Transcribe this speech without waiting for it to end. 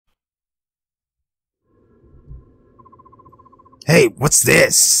Hey, what's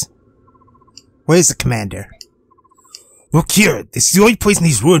this? Where's the commander? Look here, this is the only place in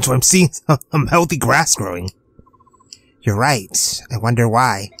these ruins where I'm seeing some healthy grass growing. You're right. I wonder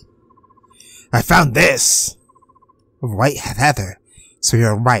why. I found this! White heather. So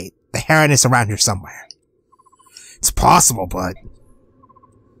you're right. The heron is around here somewhere. It's possible, but...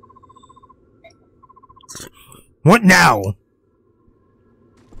 What now?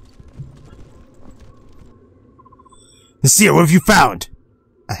 Nasir, what have you found?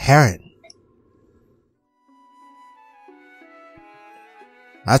 A heron.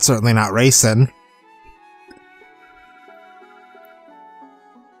 That's certainly not racing.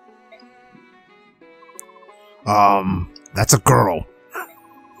 That's a girl.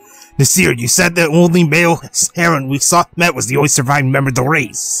 Nasir, you said the only male heron we met was the only surviving member of the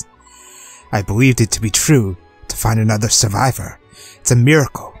race. I believed it to be true. To find another survivor. It's a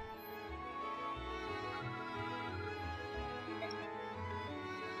miracle.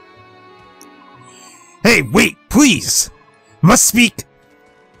 Hey, wait, please! Must speak!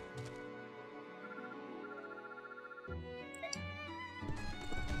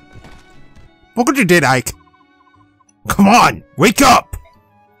 Look what you did, Ike. Come on, wake up!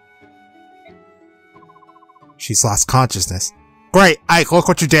 She's lost consciousness. Great, Ike, look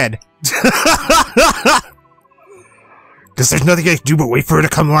what you did. Guess there's nothing I can do but wait for her to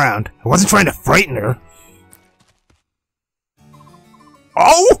come around. I wasn't trying to frighten her.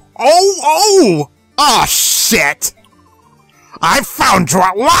 Oh, shit! I found you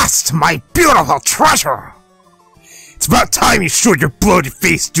at last, my beautiful treasure! It's about time you showed your bloated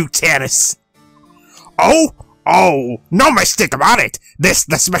face, Dutanus. No mistake about it. This,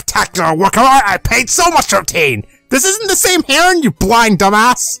 the spectacular work of art I paid so much to obtain. This isn't the same heron, you blind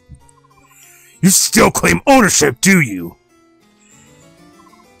dumbass. You still claim ownership, do you?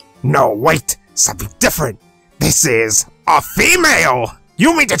 No, wait, something different. This is a female.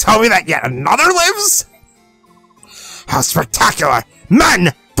 You mean to tell me that yet another lives? How spectacular!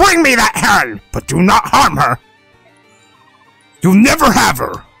 Men, bring me that heron, but do not harm her. You'll never have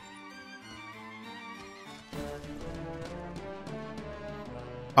her.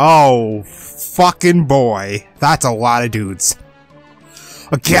 Oh, fucking boy. That's a lot of dudes.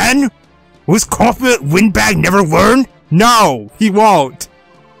 Again? Will this confident windbag never learn? No, he won't.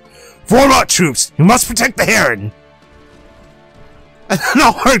 Form out, troops. You must protect the heron. And then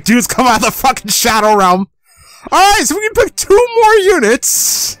all our dudes come out of the fucking Shadow Realm. Alright, so we can pick 2 more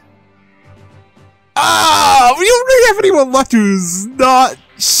units. We don't really have anyone left who's not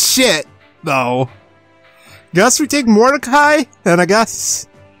shit, though. Guess we take Mordecai, and I guess...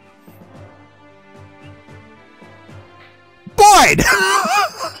 Boyd! You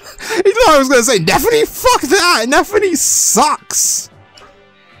thought I was gonna say Nephany? Fuck that! Nephany sucks!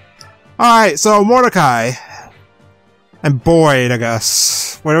 Alright, so Mordecai. And Boyd, I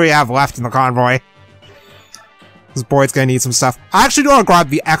guess. What do we have left in the convoy? This Boyd's gonna need some stuff. I actually do want to grab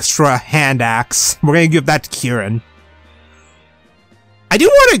the extra hand axe. We're gonna give that to Kieran. I do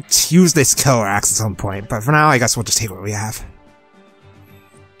want to use this killer axe at some point, but for now, I guess we'll just take what we have.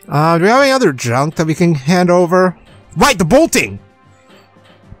 Do we have any other junk that we can hand over? Right, the bolting!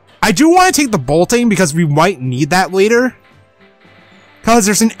 I do want to take the bolting because we might need that later. Because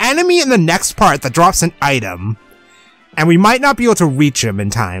there's an enemy in the next part that drops an item. And we might not be able to reach him in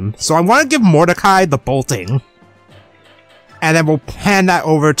time. So I want to give Mordecai the bolting. And then we'll hand that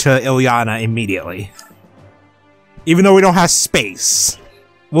over to Ilyana immediately. Even though we don't have space.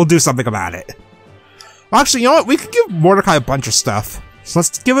 We'll do something about it. Well, actually, you know what? We could give Mordecai a bunch of stuff. So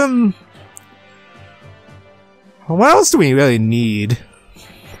let's give him... What else do we really need?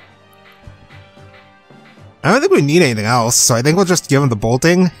 I don't think we need anything else, so I think we'll just give him the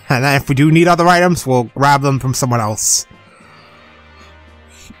bolting, and then if we do need other items, we'll grab them from someone else.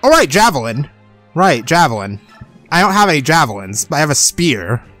 Alright, javelin. Right, javelin. I don't have any javelins, but I have a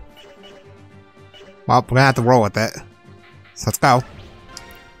spear. Well, we're gonna have to roll with it. So let's go.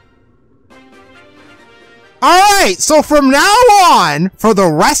 Alright, so from now on, for the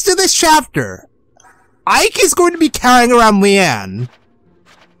rest of this chapter, Ike is going to be carrying around Leanne.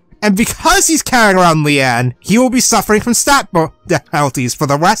 And because he's carrying around Leanne, he will be suffering from stat penalties for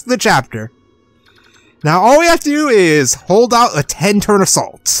the rest of the chapter. Now all we have to do is hold out a 10-turn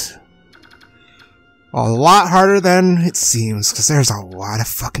assault. A lot harder than it seems, because there's a lot of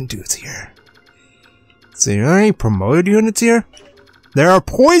fucking dudes here. So, are there any promoted units here? There are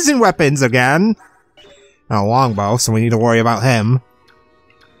poison weapons again. And a longbow, so we need to worry about him.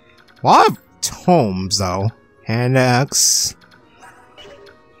 A lot of tomes, though. Hand axe.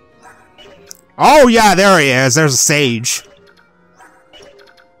 Oh yeah, there he is. There's a sage.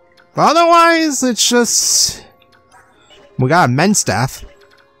 But otherwise, it's just... We got a men's staff.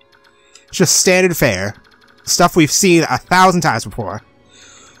 It's just standard fare. Stuff we've seen 1,000 times before.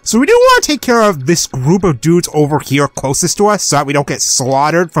 So we do want to take care of this group of dudes over here closest to us so that we don't get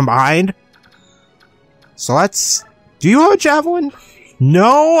slaughtered from behind. So let's... Do you have a javelin?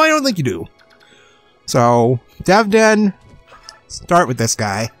 No, I don't think you do. So, Devden, start with this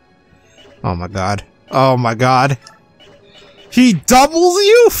guy. Oh my god. Oh my god. He doubles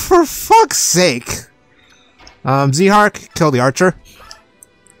you? For fuck's sake. Z-Hark, kill the archer.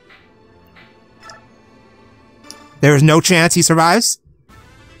 There is no chance he survives.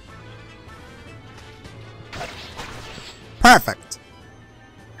 Perfect.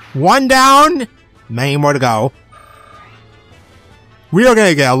 One down, many more to go. We are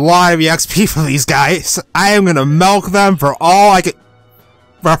gonna get a lot of EXP from these guys. I am gonna milk them for all I can.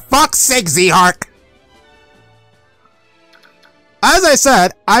 For fuck's sake, Z-Hark! As I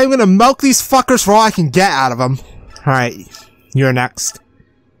said, I'm gonna milk these fuckers for all I can get out of them. Alright, you're next.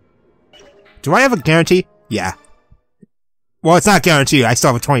 Do I have a guarantee? Yeah. Well, it's not guaranteed. I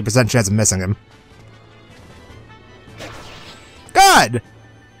still have a 20% chance of missing him. Good!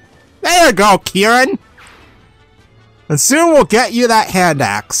 There you go, Kieran! And soon we'll get you that hand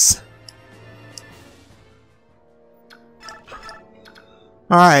axe.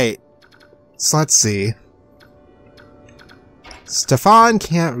 Alright. So let's see. Stefan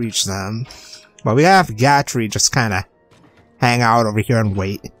can't reach them. But we have Gatry just kinda hang out over here and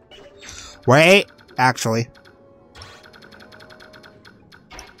wait. Wait! Actually.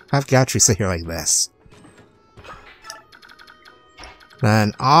 Have Gatry sit here like this.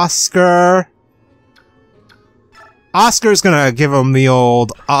 Then Oscar... Oscar's gonna give him the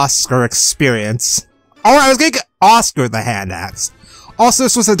old Oscar experience. Oh, I was gonna get Oscar the hand axe. Also,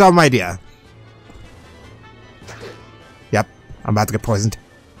 this was a dumb idea. Yep, I'm about to get poisoned.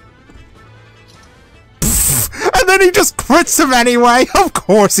 And then he just crits him anyway! Of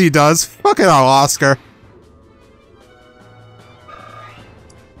course he does! Fucking hell, Oscar.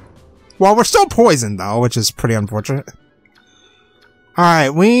 Well, we're still poisoned, though, which is pretty unfortunate.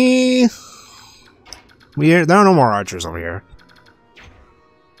 Alright, there are no more archers over here.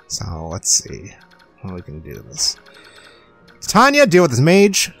 So, let's see how we can do this. Tanya, deal with this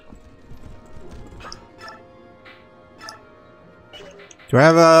mage. Do I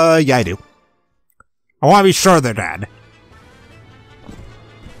have a... Yeah, I do. I want to be sure they're dead.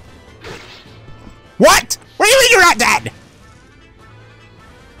 What? What do you mean you're not dead?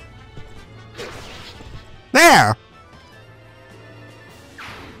 There!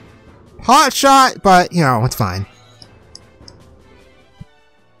 Hot shot, but, you know, it's fine.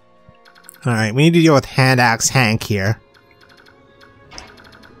 Alright, we need to deal with Hand Axe Hank here.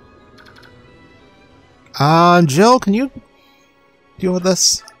 Jill, can you deal with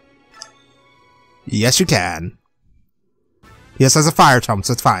this? Yes, you can. He just has a fire tome,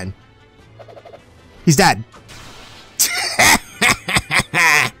 so it's fine. He's dead.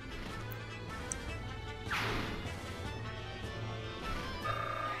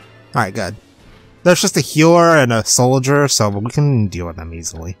 Alright, good. There's just a healer and a soldier, so we can deal with them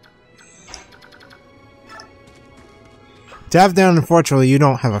easily. Devden, unfortunately, you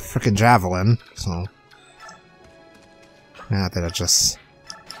don't have a frickin' javelin, so... Yeah, that'll just...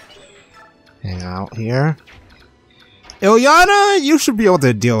 hang out here. Ilyana, you should be able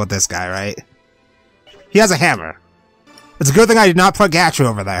to deal with this guy, right? He has a hammer. It's a good thing I did not put Gatchu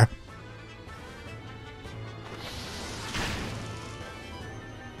over there.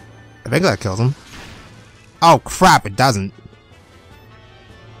 I think that kills him. Oh crap, it doesn't.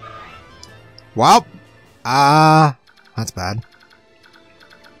 Well, that's bad.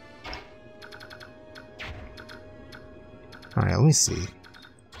 Alright, let me see.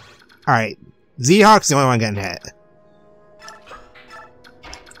 Alright, Z-Hawk's the only one getting hit.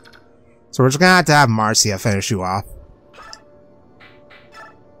 So we're just gonna have to have Marcia finish you off.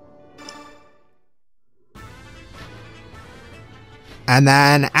 And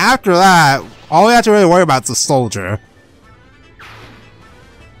then, after that, all we have to really worry about is the soldier.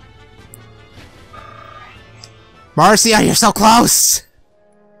 Marcia, you're so close!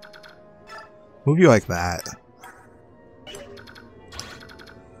 Move you like that.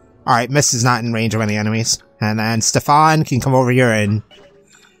 Alright, Mist is not in range of any enemies. And then Stefan can come over here and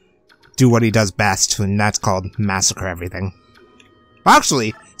do what he does best, and that's called massacre everything.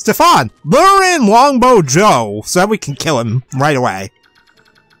 Actually, Stefan, lure in Longbow Joe so that we can kill him right away.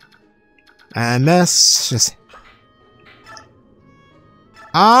 And Miss, just...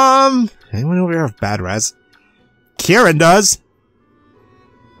 anyone over here have bad res? Kieran does!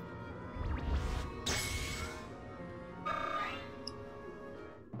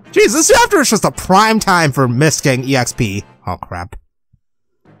 Jeez, this chapter is just a prime time for Mist getting EXP. Oh, crap.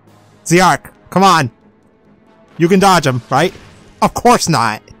 Arc, come on! You can dodge him, right? Of course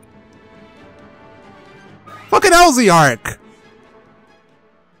not! Fucking hell, Arc!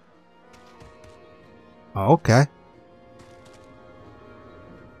 Oh, okay.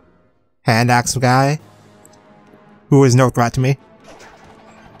 Hand axe guy. Who is no threat to me.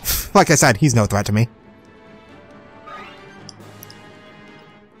 Like I said, he's no threat to me.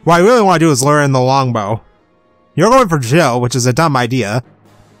 What I really want to do is lure in the longbow. You're going for Jill, which is a dumb idea.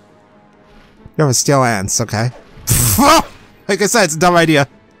 You have a steel lance, okay. Like I said, it's a dumb idea.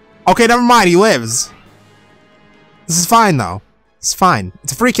 Okay, never mind, he lives. This is fine, though. It's fine.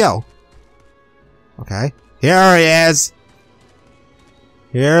 It's a free kill. Okay. Here he is.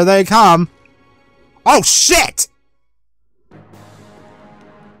 Here they come. Oh, shit!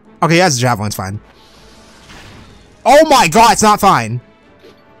 Okay, he has a javelin, it's fine. Oh my god, it's not fine.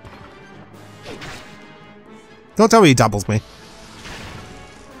 Don't tell me he doubles me.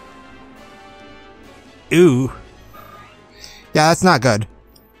 Ooh. Yeah, that's not good.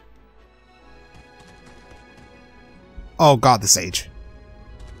 Oh god, the sage.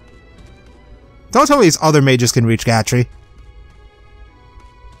 Don't tell me these other mages can reach Gatry.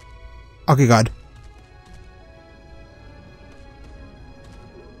 Okay, good.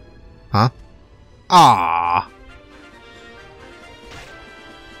 Huh? Ah.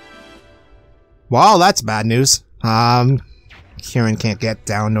 Well, that's bad news. Heron can't get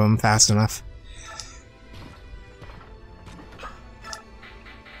down to him fast enough.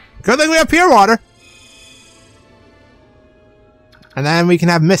 Good thing we have pure water. And then we can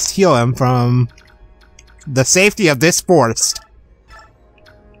have Mist heal him from the safety of this forest.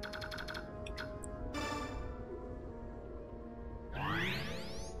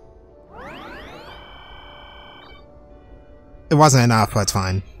 It wasn't enough, but it's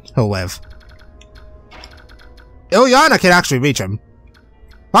fine. He'll live. Ilyana can actually reach him.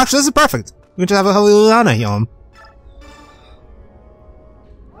 Well, actually, this is perfect. We can just have Ilyana heal him.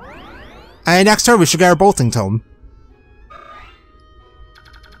 And next turn, we should get our bolting tome.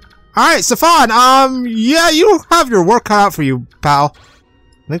 Alright, Stefan, yeah, you have your work cut out for you, pal.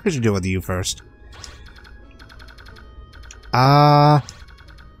 I think we should deal with you first. Yeah,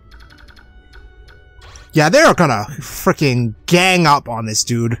 they're gonna freaking gang up on this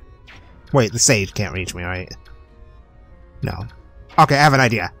dude. Wait, the sage can't reach me, right? No. Okay, I have an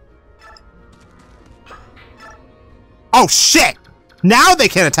idea. Oh, shit! Now they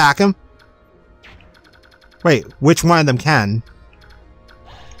can attack him! Wait, which one of them can?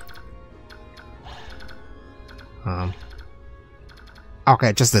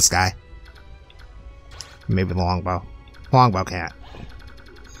 Okay, just this guy. Maybe the longbow. Longbow can't.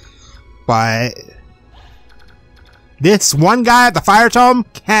 But this one guy at the fire tome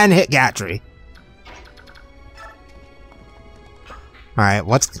can hit Gatry. Alright,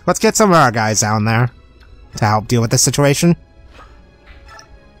 let's get some of our guys down there to help deal with this situation.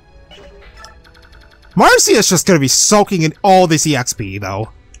 Marcy is just gonna be soaking in all this EXP, though.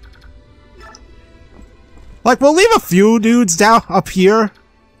 Like, we'll leave a few dudes down up here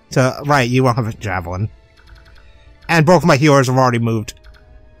to... Right, you won't have a javelin. And both my healers have already moved.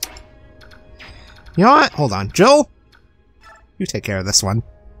 You know what? Hold on. Jill? You take care of this one.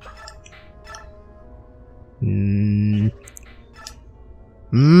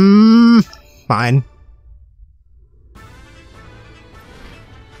 Fine.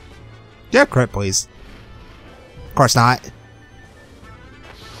 Yeah, crit, please. Of course not.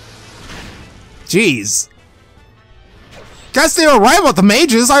 Jeez. Guess they were right about the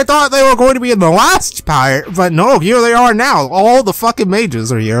mages. I thought they were going to be in the last part, but no, here they are now. All the fucking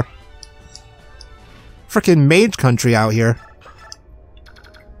mages are here. Frickin' mage country out here.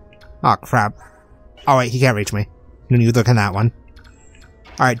 Oh, crap. Oh, wait, he can't reach me. You look at that one.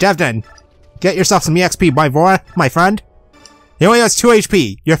 Alright, Devden. Get yourself some EXP, my boy, my friend. He only has 2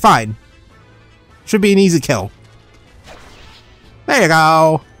 HP. You're fine. Should be an easy kill. There you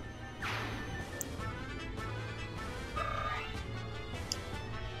go.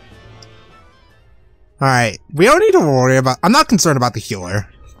 Alright, we don't need to worry about... I'm not concerned about the healer.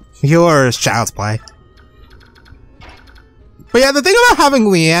 The healer is child's play. But yeah, the thing about having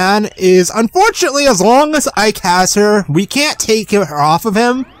Leanne is, unfortunately, as long as I cast her, we can't take her off of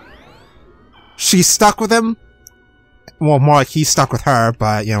him. She's stuck with him. Well, more like he's stuck with her,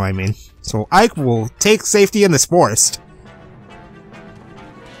 but you know what I mean. So Ike will take safety in this forest.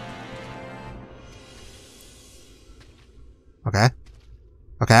 Okay.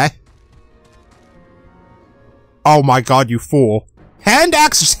 Okay. Oh my god, you fool. Hand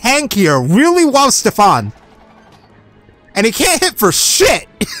Axe Hank here really loves Stefan. And he can't hit for shit!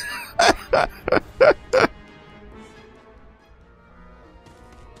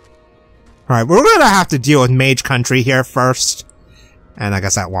 Alright, we're gonna have to deal with Mage Country here first. And I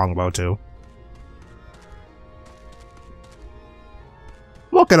guess that longbow too.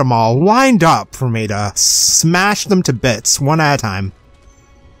 Look at them all lined up for me to smash them to bits one at a time.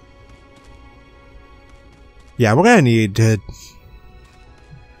 Yeah, we're gonna need to...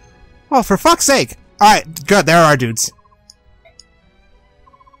 Oh, for fuck's sake! Alright, good, there are our dudes.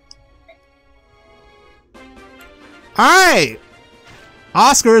 Alright!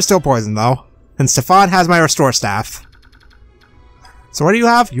 Oscar is still poisoned, though. And Stefan has my restore staff. So what do you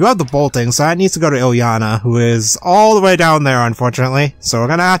have? You have the bolting, so that needs to go to Ilyana, who is all the way down there, unfortunately. So we're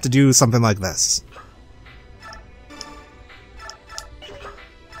gonna have to do something like this.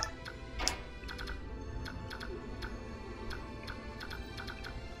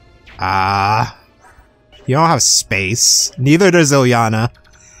 You don't have space. Neither does Ilyana.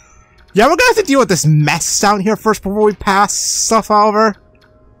 Yeah, we're gonna have to deal with this mess down here first before we pass stuff over.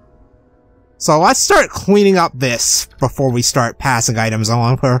 So let's start cleaning up this before we start passing items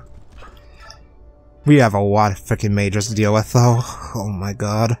along her. We have a lot of freaking mages to deal with, though. Oh my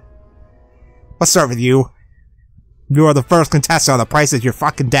god. Let's start with you. You are the first contestant on the Price is You're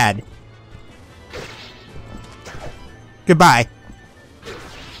fucking dead. Goodbye.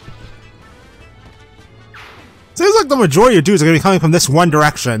 Seems like the majority of dudes are gonna be coming from this one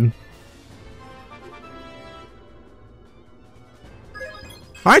direction.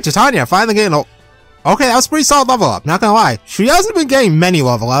 Alright, Titania, finally getting a... Okay, that was a pretty solid level up, not gonna lie. She hasn't been getting many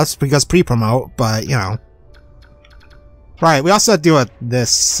level ups because pre-promote, but, you know. Right, we also have to deal with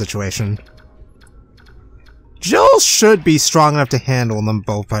this situation. Jill should be strong enough to handle them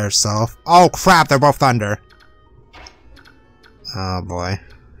both by herself. Oh crap, they're both thunder. Oh boy.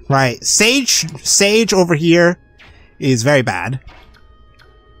 Right, Sage over here is very bad.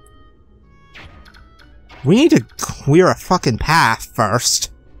 We need to clear a fucking path first.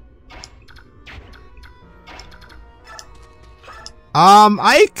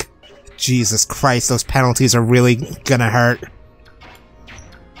 Ike? Jesus Christ, those penalties are really gonna hurt.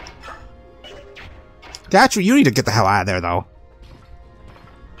 Gatry, you need to get the hell out of there, though.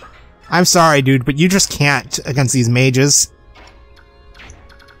 I'm sorry, dude, but you just can't against these mages.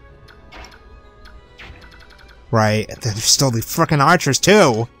 Right, there's still the frickin' archers,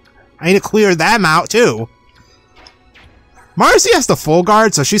 too. I need to clear them out, too. Marcy has the full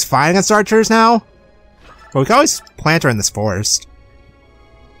guard, so she's fine against archers now. But we can always plant her in this forest.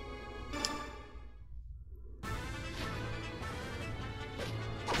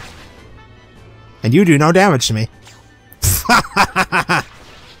 And you do no damage to me.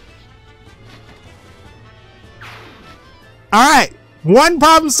 Alright, one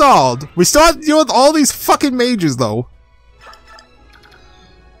problem solved. We still have to deal with all these fucking mages, though.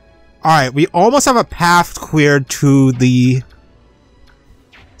 Alright, we almost have a path cleared to the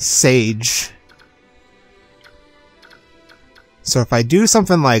Sage. So if I do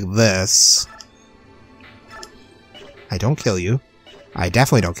something like this... I don't kill you. I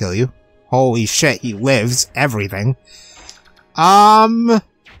definitely don't kill you. Holy shit, he lives everything. Well,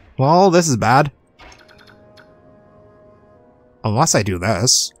 this is bad. Unless I do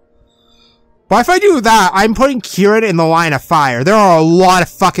this. But if I do that, I'm putting Kieran in the line of fire. There are a lot of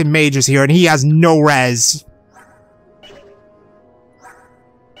fucking mages here, and he has no res.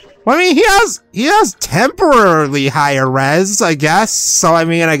 Well, I mean, he has temporarily higher res, I guess. So, I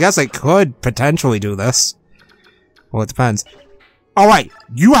mean, I guess I could potentially do this. Well, it depends. Alright,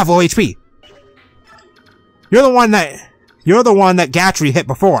 you have low HP. You're the one that Gatry hit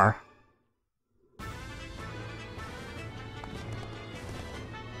before.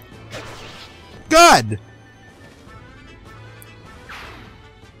 Good!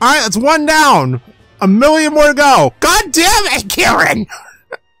 Alright, that's one down. A million more to go. God damn it, Kieran!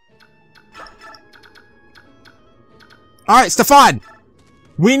 Alright, Stefan.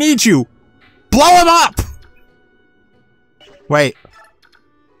 We need you. Blow him up! Wait.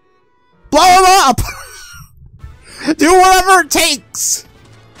 Blow him up! Do whatever it takes!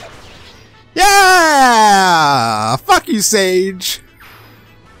 Yeah! Fuck you, Sage!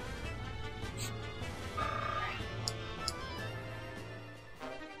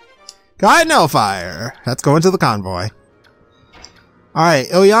 Got no fire. Let's go into the convoy. Alright,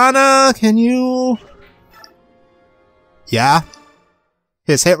 Ilyana, can you... Yeah?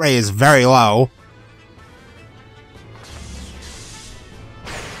 His hit rate is very low.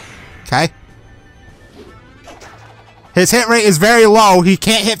 Okay. His hit rate is very low. He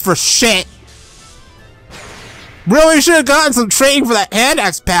can't hit for shit. Really should have gotten some training for that hand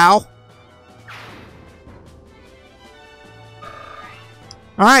axe, pal.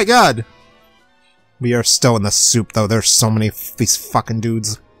 Alright, good. We are still in the soup, though. There's so many of these fucking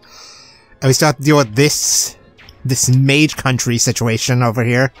dudes. And we still have to deal with this mage country situation over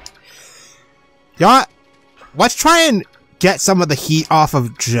here. You know what? Let's try and get some of the heat off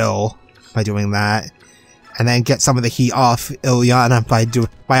of Jill by doing that. And then get some of the heat off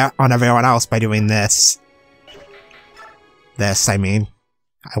Ilyana on everyone else by doing this. I mean.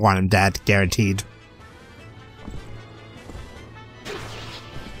 I want him dead, guaranteed.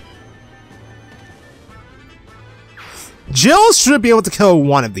 Jill should be able to kill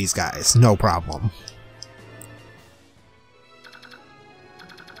one of these guys, no problem.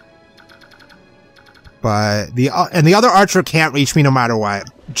 But the other archer can't reach me no matter what.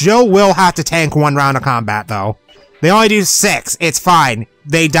 Jill will have to tank one round of combat though. They only do 6, it's fine.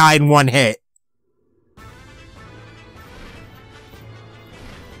 They die in one hit.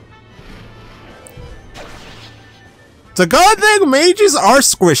 It's a good thing mages are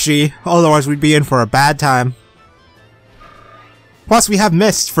squishy, otherwise we'd be in for a bad time. Plus, we have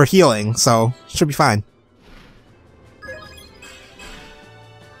Mist for healing, so should be fine.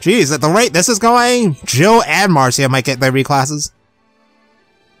 Jeez, at the rate this is going, Jill and Marcia might get their reclasses.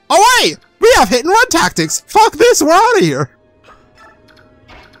 Oh wait! We have hit and run tactics! Fuck this, we're out of here!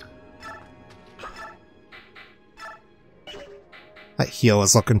 That heal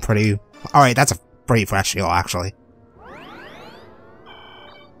is looking pretty... Alright, that's a pretty fresh heal, actually.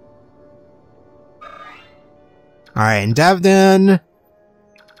 Alright, and Devden...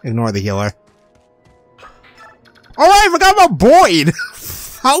 Ignore the healer. Oh, I forgot about Boyd!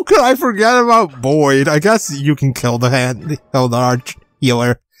 How could I forget about Boyd? I guess you can kill the arch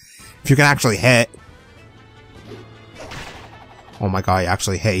healer. If you can actually hit. Oh my god, he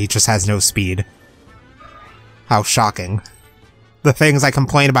actually hit. He just has no speed. How shocking. The things I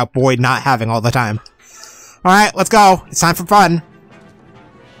complain about Boyd not having all the time. Alright, let's go. It's time for fun.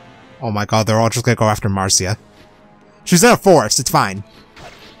 Oh my god, they're all just gonna go after Marcia. She's in a forest, it's fine.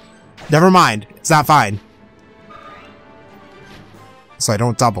 Never mind, it's not fine. So I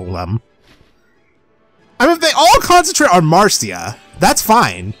don't double them. I mean, if they all concentrate on Marcia, that's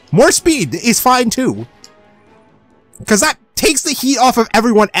fine. More speed is fine too. Because that takes the heat off of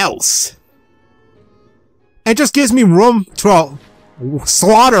everyone else. It just gives me room to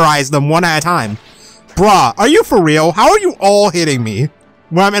slaughterize them one at a time. Bruh, are you for real? How are you all hitting me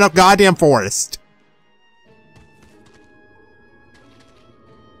when I'm in a goddamn forest?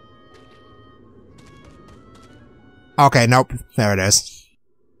 Okay, nope. There it is.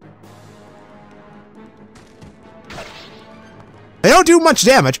 They don't do much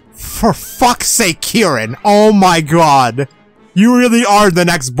damage. For fuck's sake, Kieran. Oh my god. You really are the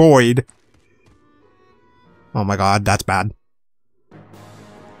next Boyd. Oh my god, that's bad.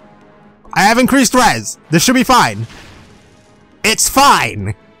 I have increased res. This should be fine. It's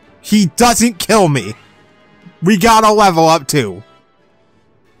fine. He doesn't kill me. We gotta level up too.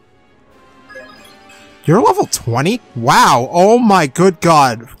 You're level 20? Wow. Oh my good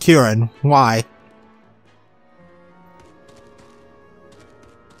god, Kieran. Why?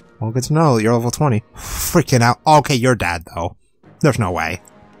 Well, good to know. You're level 20. Freaking out. Okay, you're dead, though. There's no way.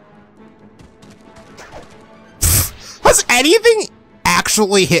 Has anything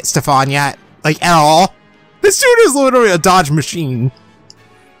actually hit Stefan yet? Like, at all? This dude is literally a dodge machine.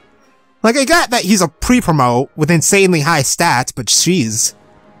 Like, I get that he's a pre-promote with insanely high stats, but jeez.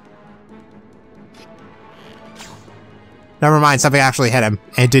 Never mind, something actually hit him,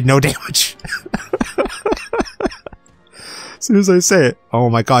 and did no damage. As soon as I say it.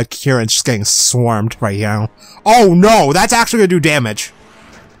 Oh my god, Kieran's just getting swarmed right now. Oh no, that's actually gonna do damage.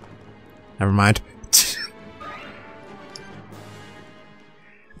 Never mind.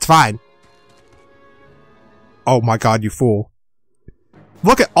 It's fine. Oh my god, you fool.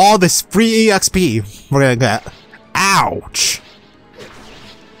 Look at all this free EXP we're gonna get. Ouch.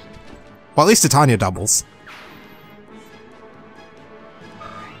 Well, at least Titania doubles.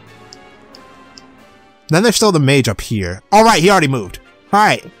 Then there's still the mage up here. Alright, he already moved.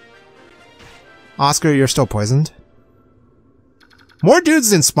 Alright. Oscar, you're still poisoned. More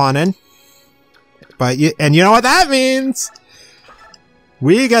dudes didn't spawn in. But and you know what that means?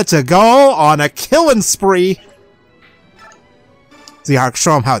 We get to go on a killing spree. Zihar,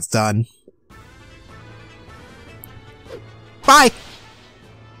 show him how it's done. Bye!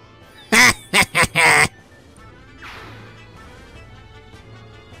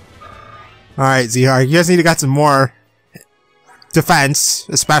 Alright, Zihar, you guys need to get some more defense,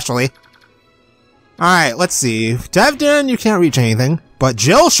 especially. Alright, let's see. Devden, you can't reach anything, but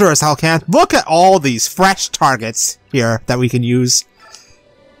Jill sure as hell can. Look at all these fresh targets here that we can use.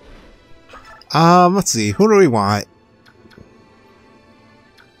 Let's see. Who do we want?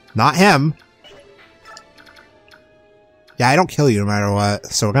 Not him. Yeah, I don't kill you no matter what,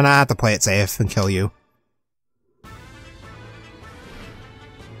 so we're gonna have to play it safe and kill you.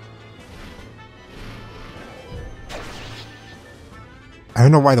 I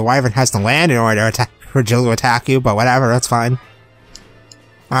don't know why the wyvern has to land in order for Jill to attack you, but whatever, that's fine.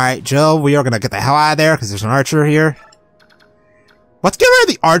 Alright, Jill, we are gonna get the hell out of there, because there's an archer here. Let's get rid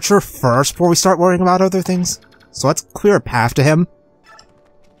of the archer first before we start worrying about other things. So let's clear a path to him.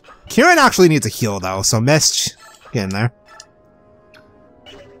 Kieran actually needs a heal, though, so Mist, get in there.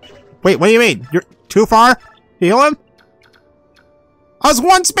 Wait, what do you mean? You're too far? Heal him? I was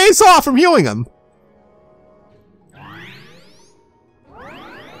one space off from healing him!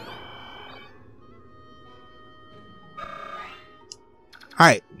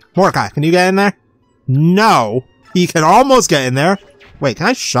 Alright, Mordecai, can you get in there? No! He can almost get in there! Wait, can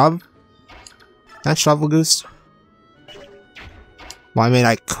I shove? Can I shove Lagoose? Well, I mean,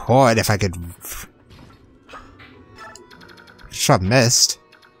 I could if I could... Shove Mist.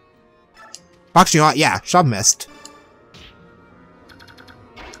 Actually, you know what? Yeah, shove Mist.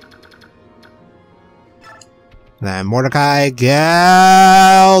 Then Mordecai,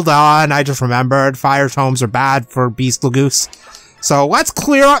 hold on, I just remembered fire tomes are bad for Beast Lagoose. So let's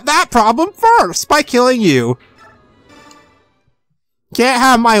clear up that problem first by killing you. Can't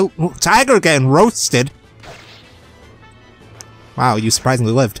have my tiger getting roasted. Wow, you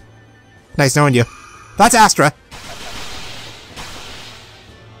surprisingly lived. Nice knowing you. That's Astra.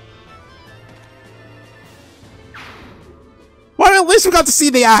 Well, at least we got to see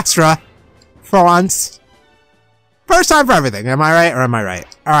the Astra. For once. First time for everything. Am I right or am I right?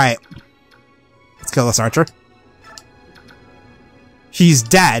 Alright. Let's kill this archer. He's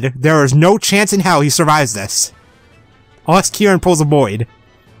dead. There is no chance in hell he survives this. Unless Kieran pulls a void.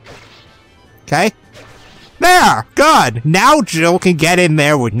 Okay? There! Good! Now Jill can get in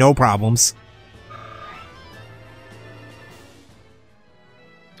there with no problems.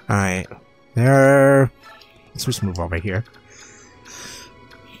 Alright. There... Let's just move over here.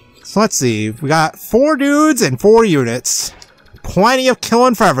 So let's see. We got 4 dudes and 4 units. Plenty of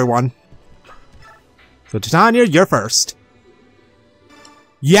killing for everyone. So Titania, you're first.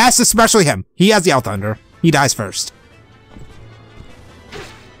 Yes, especially him. He has the Thunder. He dies first.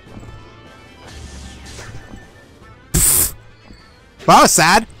 Pfft. Well, that was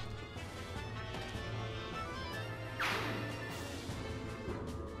sad.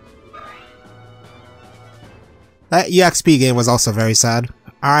 That EXP game was also very sad.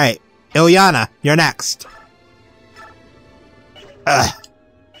 Alright, Ilyana, you're next.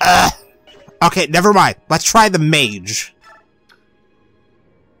 Okay, never mind. Let's try the mage.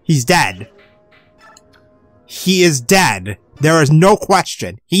 He's dead. He is dead. There is no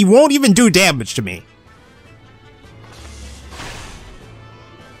question. He won't even do damage to me.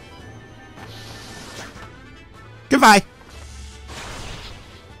 Goodbye.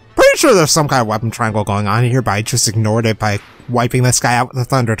 Pretty sure there's some kind of weapon triangle going on here, but I just ignored it by wiping this guy out with the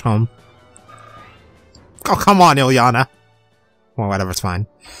Thunder Tome. Oh, come on, Ilyana. Well, whatever, it's fine.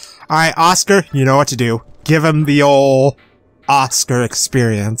 Alright, Oscar, you know what to do. Give him the ol' Oscar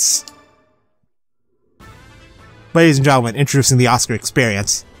experience. Ladies and gentlemen, introducing the Oscar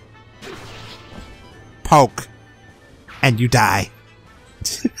experience. Poke. And you die.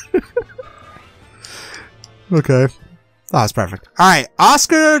 Okay. That was perfect. Alright,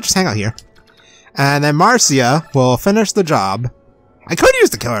 Oscar, just hang out here. And then Marcia will finish the job. I could use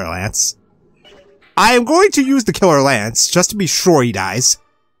the Killer Lance. I am going to use the Killer Lance, just to be sure he dies.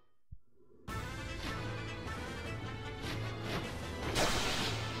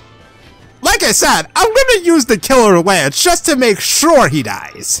 Like I said, I'm gonna use the Killer Lance just to make sure he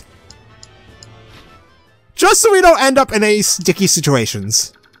dies. Just so we don't end up in any sticky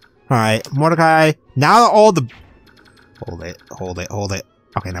situations. Alright, Mordecai, now that all the... Hold it.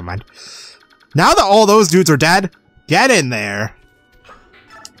 Okay, never mind. Now that all those dudes are dead, get in there.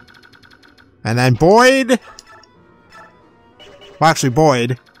 And then Boyd... Well, actually,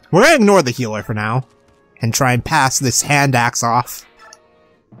 Boyd, we're gonna ignore the healer for now. And try and pass this hand axe off.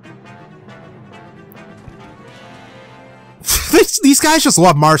 These guys just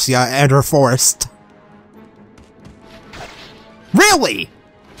love Marcia and her forest. Really?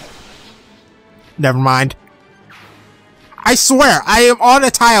 Never mind. I swear, I am on a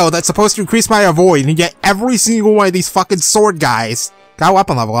tile that's supposed to increase my avoid, and yet every single one of these fucking sword guys got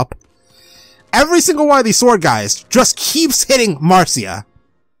weapon level up. Every single one of these sword guys just keeps hitting Marcia.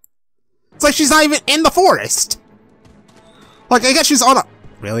 It's like she's not even in the forest. Like, I guess she's on a...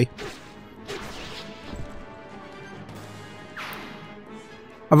 Really?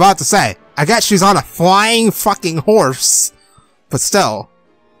 I'm about to say, I guess she's on a flying fucking horse. But still.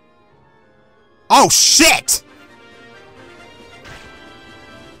 Oh, shit!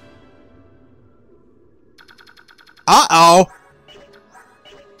 Uh-oh.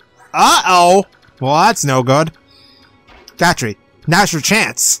 Uh-oh. Well, that's no good. Gatry, now's your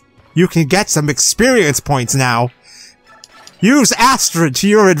chance. You can get some experience points now. Use Astrid to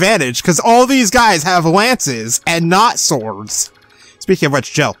your advantage, because all these guys have lances and not swords. Speaking of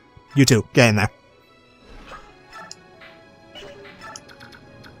which, Jill, you two, get in there.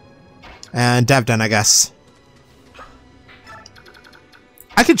 And Devden, I guess.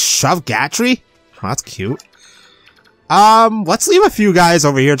 I could shove Gatry? Oh, that's cute. Let's leave a few guys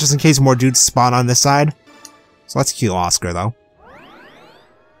over here just in case more dudes spawn on this side. So let's heal Oscar, though.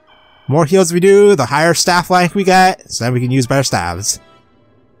 More heals we do, the higher staff rank we get, so then we can use better staves.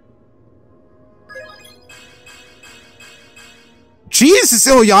 Jesus,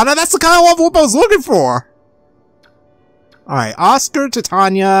 Ilyana, that's the kind of level up I was looking for! Alright, Oscar,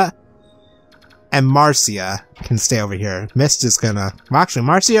 Titania, and Marcia can stay over here. Mist is gonna... Well, actually,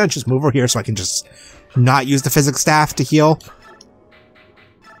 Marcia, just move over here so I can just not use the physics staff to heal.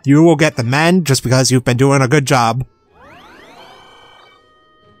 You will get the men just because you've been doing a good job.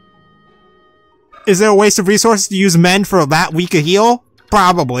 Is there a waste of resources to use men for that weak a heal?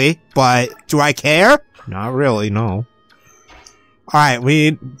 Probably, but do I care? Not really, no. Alright,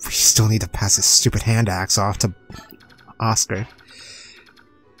 we still need to pass this stupid hand axe off to Oscar.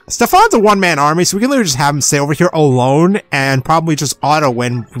 Stefan's a one-man army, so we can literally just have him stay over here alone and probably just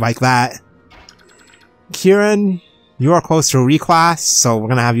auto-win like that. Kieran, you are close to a reclass, so we're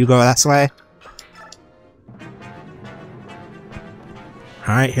gonna have you go this way.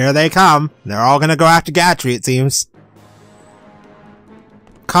 Alright, here they come. They're all gonna go after Gatry, it seems.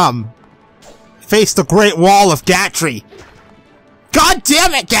 Come. Face the Great Wall of Gatry! God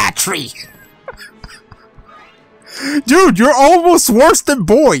damn it, Gatry! Dude, you're almost worse than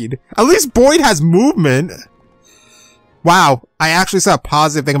Boyd! At least Boyd has movement! Wow, I actually said a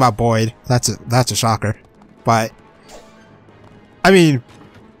positive thing about Boyd. That's a shocker. But, I mean,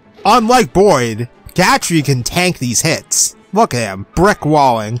 unlike Boyd, Gatry can tank these hits. Look at him, brick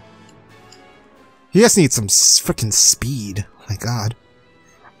walling. He just needs some freaking speed. Oh my god.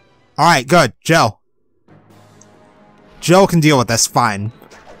 Alright, good. Jill. Jill can deal with this, fine.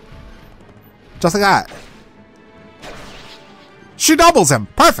 Just like that. She doubles him!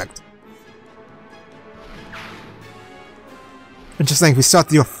 Perfect! And just think, we still have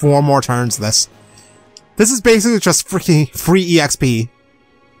to do 4 more turns of this. This is basically just freaking free EXP.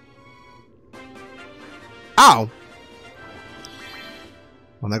 Ow!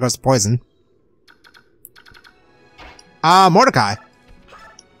 Well, there goes the poison. Mordecai.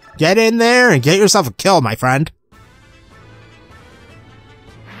 Get in there and get yourself a kill, my friend.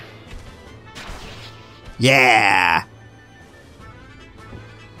 Yeah!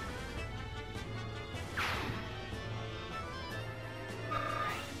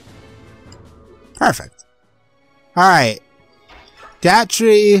 Perfect. Alright.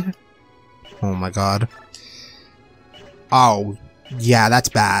 Gatry. Oh my god. Oh, yeah, that's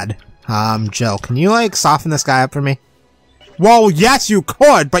bad. Jill, can you, like, soften this guy up for me? Well, yes, you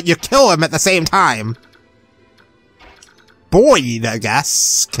could, but you kill him at the same time. Boyd, I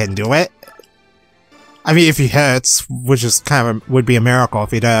guess, can do it. I mean, if he hits, which is kind of would be a miracle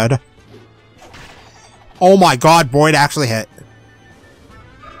if he did. Oh my god, Boyd actually hit.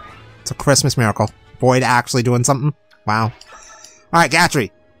 It's a Christmas miracle. Boyd actually doing something. Wow. Alright,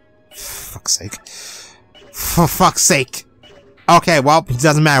 Gatry. Fuck's sake. For fuck's sake. Okay, well, it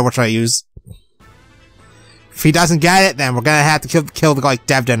doesn't matter which I use. If he doesn't get it, then we're gonna have to kill the, like,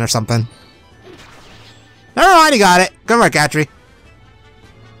 Devden or something. Never mind, he got it. Good work, Gatry.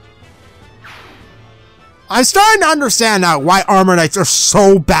 I'm starting to understand now why Armor Knights are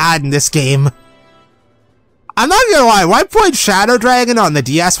so bad in this game. I'm not gonna lie, when I played Shadow Dragon on the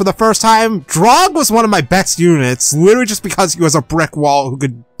DS for the first time, Drog was one of my best units, literally just because he was a brick wall who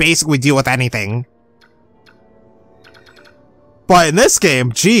could basically deal with anything. But in this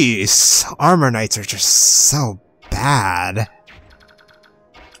game, jeez, Armor Knights are just so bad.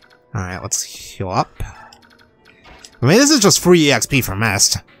 Alright, let's heal up. I mean, this is just free EXP for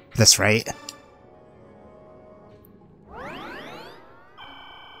Mist, at this rate.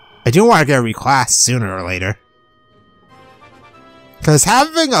 I do want to get a reclass sooner or later. Because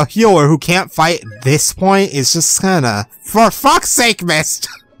having a healer who can't fight at this point is just kinda... For fuck's sake, Mist!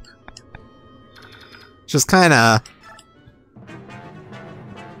 Just kinda...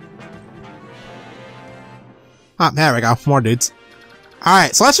 Ah, there we go. More dudes.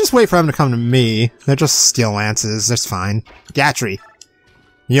 Alright, so let's just wait for them to come to me. They're just steel lances. That's fine. Gatry.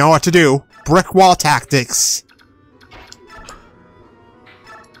 You know what to do. Brick wall tactics.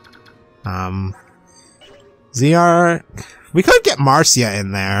 ZR... We could get Marcia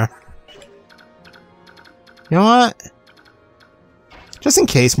in there. You know what? Just in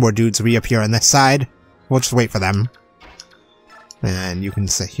case more dudes reappear on this side, we'll just wait for them. And you can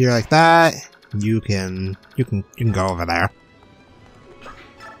sit here like that. You can go over there.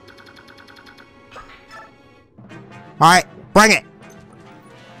 Alright, bring it!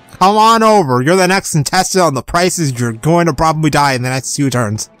 Come on over. You're the next contestant on the prices. You're going to probably die in the next 2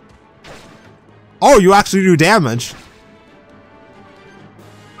 turns. Oh, you actually do damage.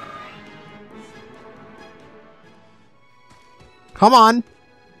 Come on.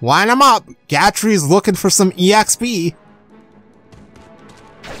 Line them up. Gatry's looking for some EXP.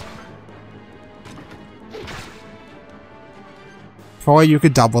 Or you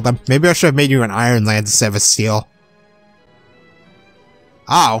could double them. Maybe I should have made you an Iron Lance instead of a Steel.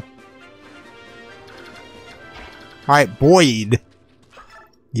 Oh. Alright, Boyd.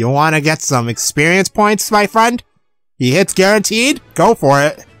 You want to get some experience points, my friend? He hits guaranteed? Go for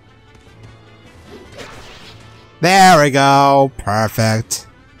it. There we go. Perfect.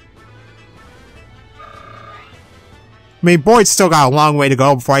 I mean, Boyd's still got a long way to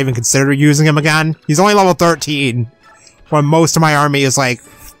go before I even consider using him again. He's only level 13, when most of my army is, like,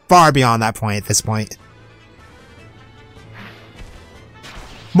 far beyond that point at this point.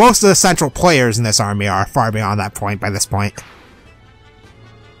 Most of the central players in this army are far beyond that point by this point.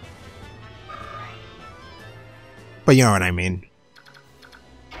 But you know what I mean.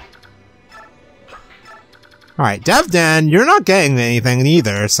 Alright, Devden, you're not getting anything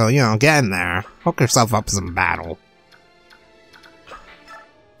either, so, you know, get in there. Hook yourself up some battle.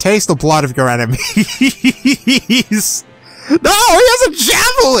 Taste the blood of your enemies. No, he has a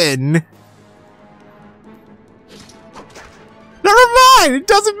javelin! Never mind, it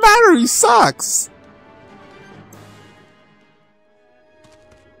doesn't matter, he sucks.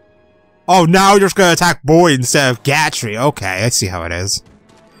 Oh, now you're just gonna attack Boyd instead of Gatry. Okay, I see how it is.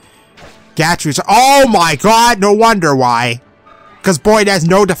 Gatry's— oh my god, no wonder why. Because Boyd has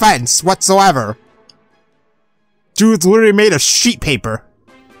no defense whatsoever. Dude's literally made of sheet paper.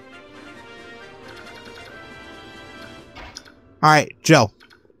 Alright, Jill.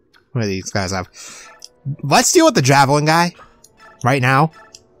 What do these guys have? Let's deal with the Javelin guy. Right now.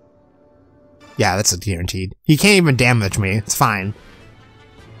 Yeah, that's a guaranteed. He can't even damage me. It's fine.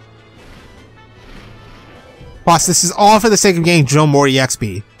 Boss, this is all for the sake of getting Jill more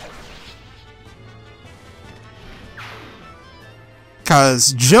EXP.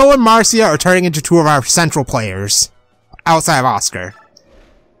 Because Jill and Marcia are turning into 2 of our central players. Outside of Oscar.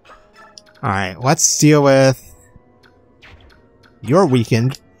 Alright, let's deal with... You're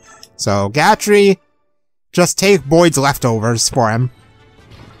weakened. So, Gatry, just take Boyd's leftovers for him.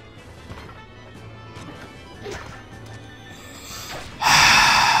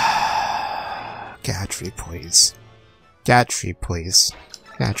 Gatry, please. Gatry, please.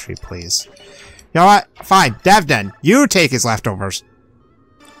 Gatry, please. You know what? Fine. Devden, you take his leftovers.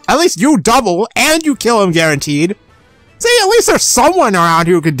 At least you double, and you kill him guaranteed. See, at least there's someone around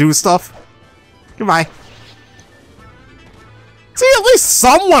who can do stuff. Goodbye. See, at least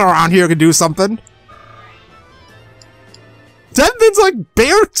someone around here can do something. Devden's like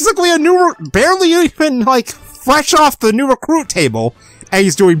basically a new, barely even like fresh off the new recruit table, and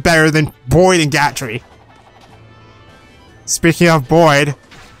he's doing better than Boyd and Gatry. Speaking of Boyd,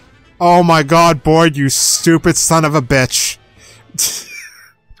 oh my god, Boyd, you stupid son of a bitch.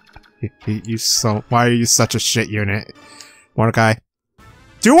 Why are you such a shit unit? Mordecai,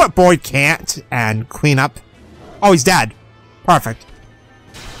 do what Boyd can't and clean up. Oh, he's dead. Perfect.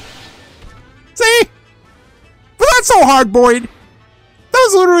 See? But that's so hard, Boyd. That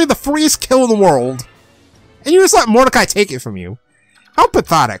was literally the freest kill in the world. And you just let Mordecai take it from you. How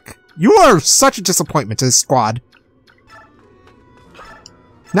pathetic. You are such a disappointment to this squad.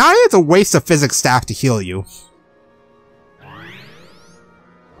 Now I have to waste a physics staff to heal you.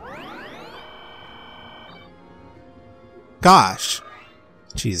 Gosh.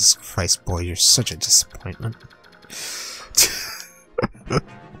 Jesus Christ, boy, you're such a disappointment.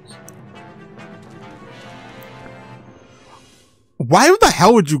 Why the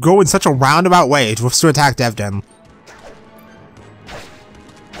hell would you go in such a roundabout way to attack Devden?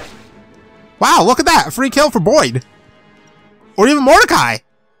 Wow, look at that! A free kill for Boyd! Or even Mordecai!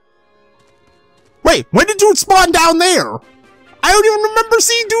 Wait, when did dude spawn down there? I don't even remember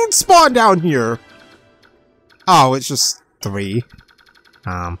seeing dude spawn down here! Oh, it's just 3.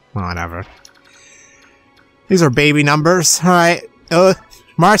 Whatever. These are baby numbers. Alright,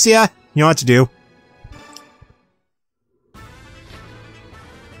 Marcia, you know what to do.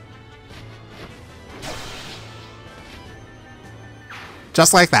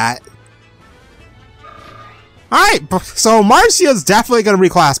 Just like that. Alright, so Marcia's definitely going to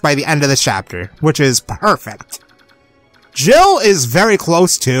reclass by the end of this chapter, which is perfect. Jill is very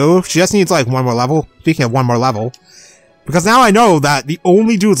close too. She just needs like one more level. Speaking of one more level. Because now I know that the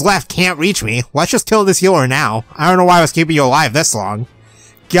only dudes left can't reach me. Let's just kill this healer now. I don't know why I was keeping you alive this long.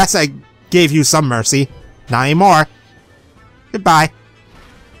 Guess I gave you some mercy. Not anymore. Goodbye.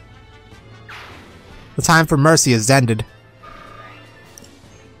 The time for mercy has ended.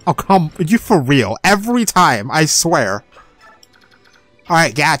 Oh, come, you for real? Every time, I swear.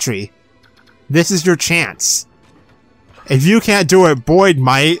 Alright, Gatry. This is your chance. If you can't do it, Boyd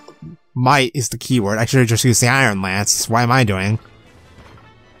might. Might is the keyword. I should have just used the Iron Lance. What am I doing?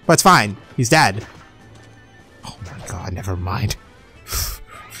 But it's fine. He's dead. Oh my god, never mind.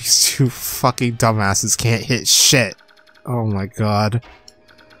 These two fucking dumbasses can't hit shit. Oh my god.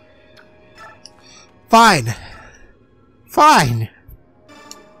 Fine. Fine.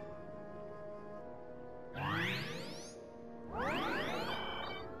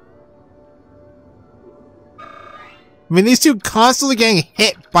 I mean, these two constantly getting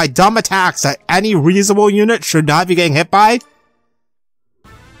hit by dumb attacks that any reasonable unit should not be getting hit by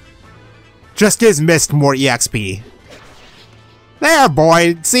just gives Mist more EXP. There,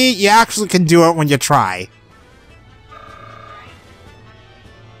 Boyd. See, you actually can do it when you try.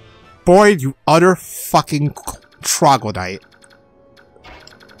 Boyd, you utter fucking troglodyte.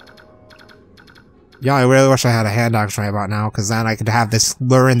 Yeah, I really wish I had a hand action right about now, because then I could have this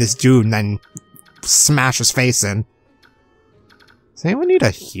lure in this dude and then smash his face in. Does anyone need a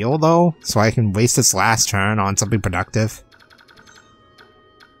heal, though? So I can waste this last turn on something productive?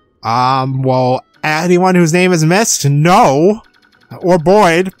 Well, anyone whose name is Mist? No! Or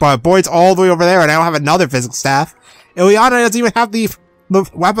Boyd, but Boyd's all the way over there and I don't have another physical staff. Ileana doesn't even have the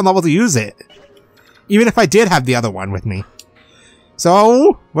weapon level to use it. Even if I did have the other one with me.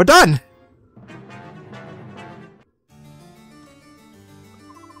 So, we're done!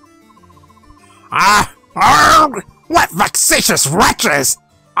 What vexatious wretches!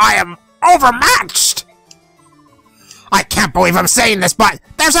 I am overmatched! I can't believe I'm saying this, but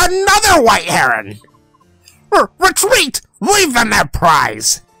there's another white heron! Retreat! Leave them their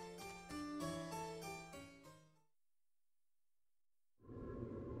prize!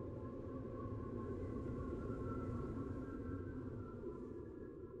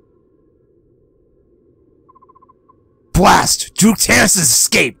 Blast! Duke Terrace has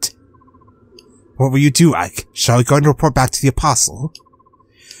escaped! What will you do, Ike? Shall we go and report back to the Apostle?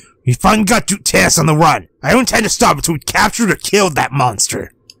 We finally got Duke Terrace on the run. I don't intend to stop until we captured or killed that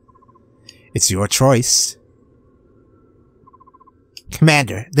monster. It's your choice.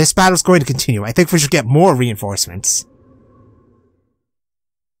 Commander, this battle's going to continue. I think we should get more reinforcements.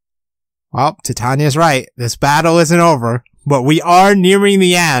 Well, Titania's right. This battle isn't over, but we are nearing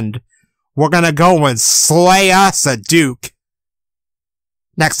the end. We're gonna go and slay us a Duke.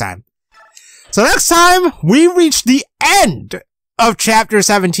 Next time. So next time, we reach the end of Chapter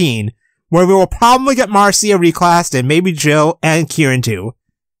 17, where we will probably get Marcia reclassed and maybe Jill and Kieran too.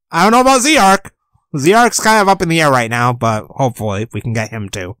 I don't know about Zerk. Zerk's kind of up in the air right now, but hopefully we can get him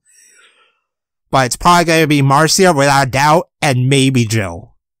too. But it's probably going to be Marcia without a doubt, and maybe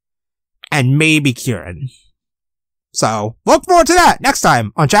Jill. And maybe Kieran. So, look forward to that next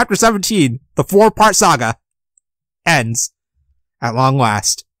time on Chapter 17, the 4-part saga ends at long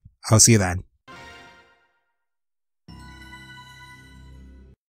last. I'll see you then.